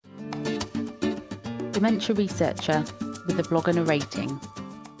dementia researcher with a blog and a rating.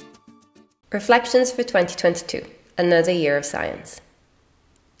 Reflections for 2022, another year of science.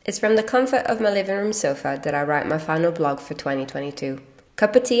 It's from the comfort of my living room sofa that I write my final blog for 2022,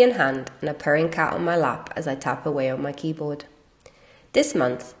 cup of tea in hand and a purring cat on my lap as I tap away on my keyboard. This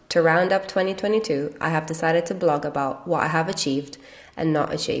month, to round up 2022, I have decided to blog about what I have achieved and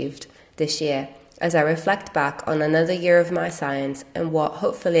not achieved this year, as I reflect back on another year of my science and what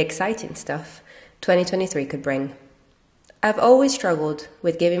hopefully exciting stuff 2023 could bring. I've always struggled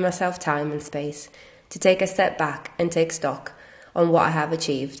with giving myself time and space to take a step back and take stock on what I have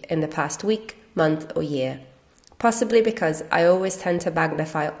achieved in the past week, month or year, possibly because I always tend to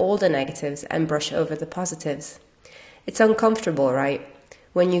magnify all the negatives and brush over the positives. It's uncomfortable, right?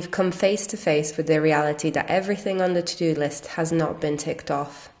 When you've come face to face with the reality that everything on the to-do list has not been ticked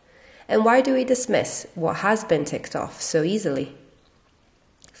off. And why do we dismiss what has been ticked off so easily?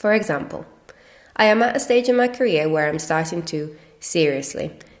 For example, I am at a stage in my career where I'm starting to,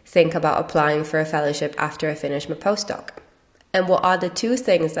 seriously, think about applying for a fellowship after I finish my postdoc. And what are the two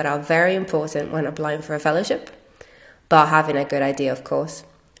things that are very important when applying for a fellowship? Bar having a good idea, of course.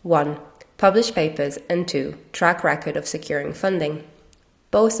 1. Published papers, and 2. Track record of securing funding.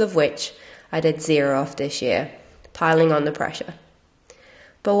 Both of which I did 0 of this year, piling on the pressure.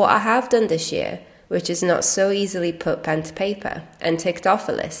 But what I have done this year, which is not so easily put pen to paper and ticked off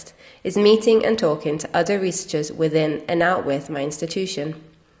a list, is meeting and talking to other researchers within and out with my institution.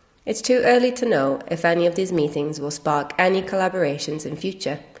 It's too early to know if any of these meetings will spark any collaborations in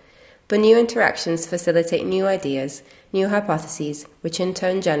future, but new interactions facilitate new ideas, new hypotheses, which in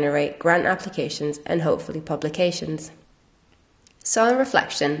turn generate grant applications and hopefully publications. So on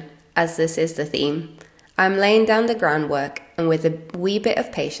reflection, as this is the theme, I'm laying down the groundwork, and with a wee bit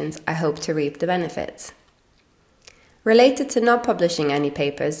of patience, I hope to reap the benefits. Related to not publishing any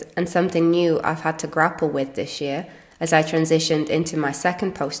papers, and something new I've had to grapple with this year as I transitioned into my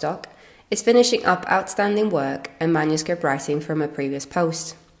second postdoc, is finishing up outstanding work and manuscript writing from a previous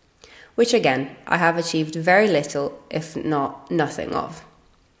post, which again, I have achieved very little, if not nothing of.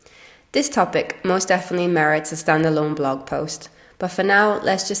 This topic most definitely merits a standalone blog post, but for now,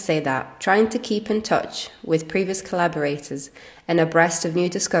 let's just say that trying to keep in touch with previous collaborators and abreast of new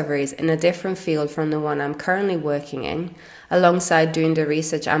discoveries in a different field from the one I'm currently working in, alongside doing the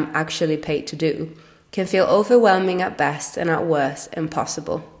research I'm actually paid to do, can feel overwhelming at best and at worst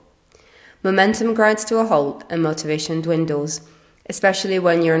impossible. Momentum grinds to a halt and motivation dwindles, especially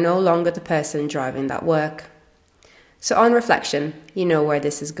when you're no longer the person driving that work. So on reflection, you know where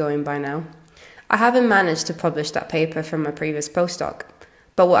this is going by now. I haven't managed to publish that paper from my previous postdoc,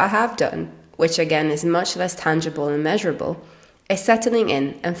 but what I have done, which again is much less tangible and measurable, is settling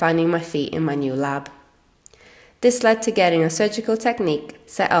in and finding my feet in my new lab. This led to getting a surgical technique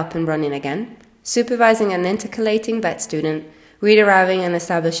set up and running again, supervising an intercalating vet student, re-arriving and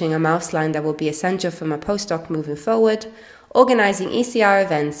establishing a mouse line that will be essential for my postdoc moving forward, organising ECR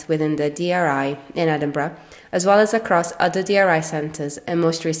events within the DRI in Edinburgh, as well as across other DRI centres, and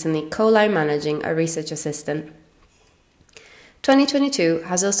most recently co-line managing a research assistant. 2022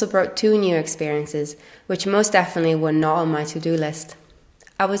 has also brought 2 new experiences, which most definitely were not on my to-do list.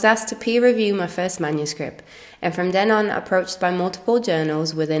 I was asked to peer review my first manuscript, and from then on approached by multiple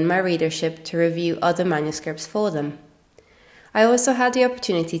journals within my readership to review other manuscripts for them. I also had the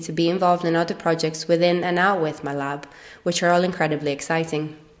opportunity to be involved in other projects within and out with my lab, which are all incredibly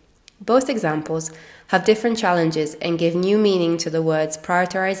exciting. Both examples have different challenges and give new meaning to the words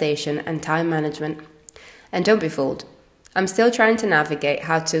prioritization and time management. And don't be fooled, I'm still trying to navigate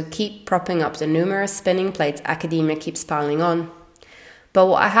how to keep propping up the numerous spinning plates academia keeps piling on. But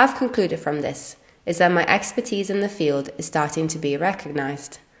what I have concluded from this is that my expertise in the field is starting to be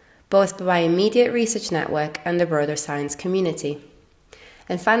recognized, both by my immediate research network and the broader science community.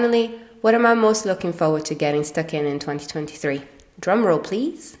 And finally, what am I most looking forward to getting stuck in 2023? Drum roll,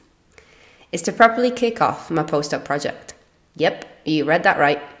 please. Is to properly kick off my postdoc project. Yep, you read that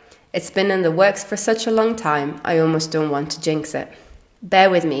right. It's been in the works for such a long time, I almost don't want to jinx it. Bear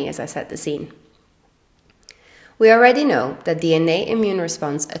with me as I set the scene. We already know that the innate immune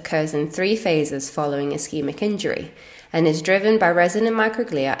response occurs in 3 phases following ischemic injury and is driven by resident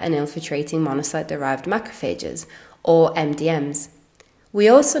microglia and infiltrating monocyte-derived macrophages, or MDMs. We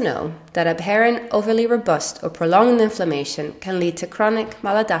also know that apparent overly robust or prolonged inflammation can lead to chronic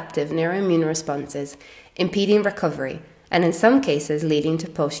maladaptive neuroimmune responses, impeding recovery, and in some cases leading to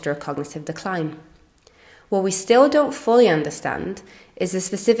post-stroke cognitive decline. What we still don't fully understand is the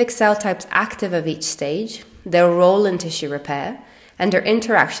specific cell types active of each stage, their role in tissue repair, and their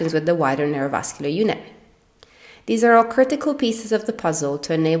interactions with the wider neurovascular unit. These are all critical pieces of the puzzle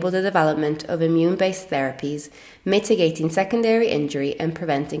to enable the development of immune-based therapies, mitigating secondary injury and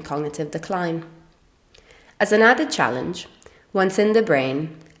preventing cognitive decline. As an added challenge, once in the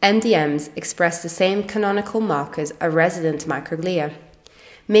brain, MDMs express the same canonical markers as resident microglia,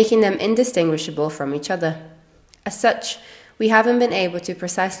 making them indistinguishable from each other. As such, we haven't been able to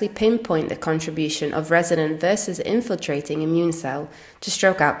precisely pinpoint the contribution of resident versus infiltrating immune cell to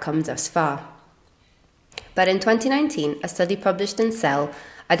stroke outcomes thus far. But in 2019, a study published in Cell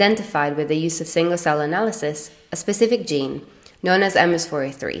identified with the use of single-cell analysis a specific gene known as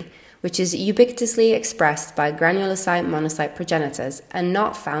MS4A3, which is ubiquitously expressed by granulocyte monocyte progenitors and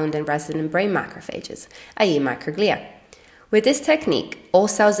not found in resident brain macrophages, i.e. microglia. With this technique, all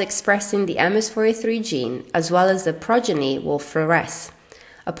cells expressing the MS4A3 gene as well as the progeny will fluoresce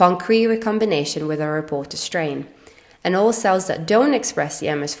upon Cre recombination with a reporter strain, and all cells that don't express the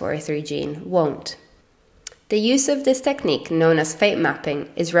MS4A3 gene won't. The use of this technique, known as fate mapping,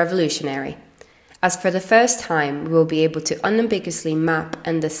 is revolutionary, as for the first time we will be able to unambiguously map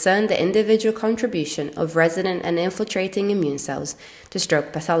and discern the individual contribution of resident and infiltrating immune cells to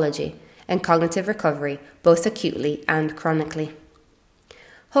stroke pathology and cognitive recovery, both acutely and chronically.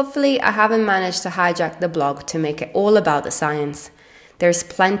 Hopefully, I haven't managed to hijack the blog to make it all about the science. There's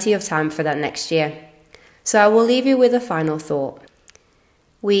plenty of time for that next year. So I will leave you with a final thought.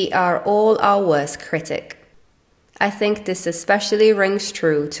 We are all our worst critic. I think this especially rings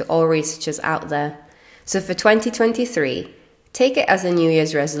true to all researchers out there. So for 2023, take it as a New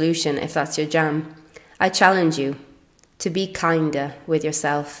Year's resolution if that's your jam. I challenge you to be kinder with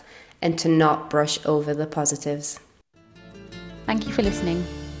yourself and to not brush over the positives. Thank you for listening.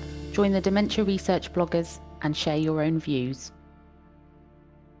 Join the Dementia Research bloggers and share your own views.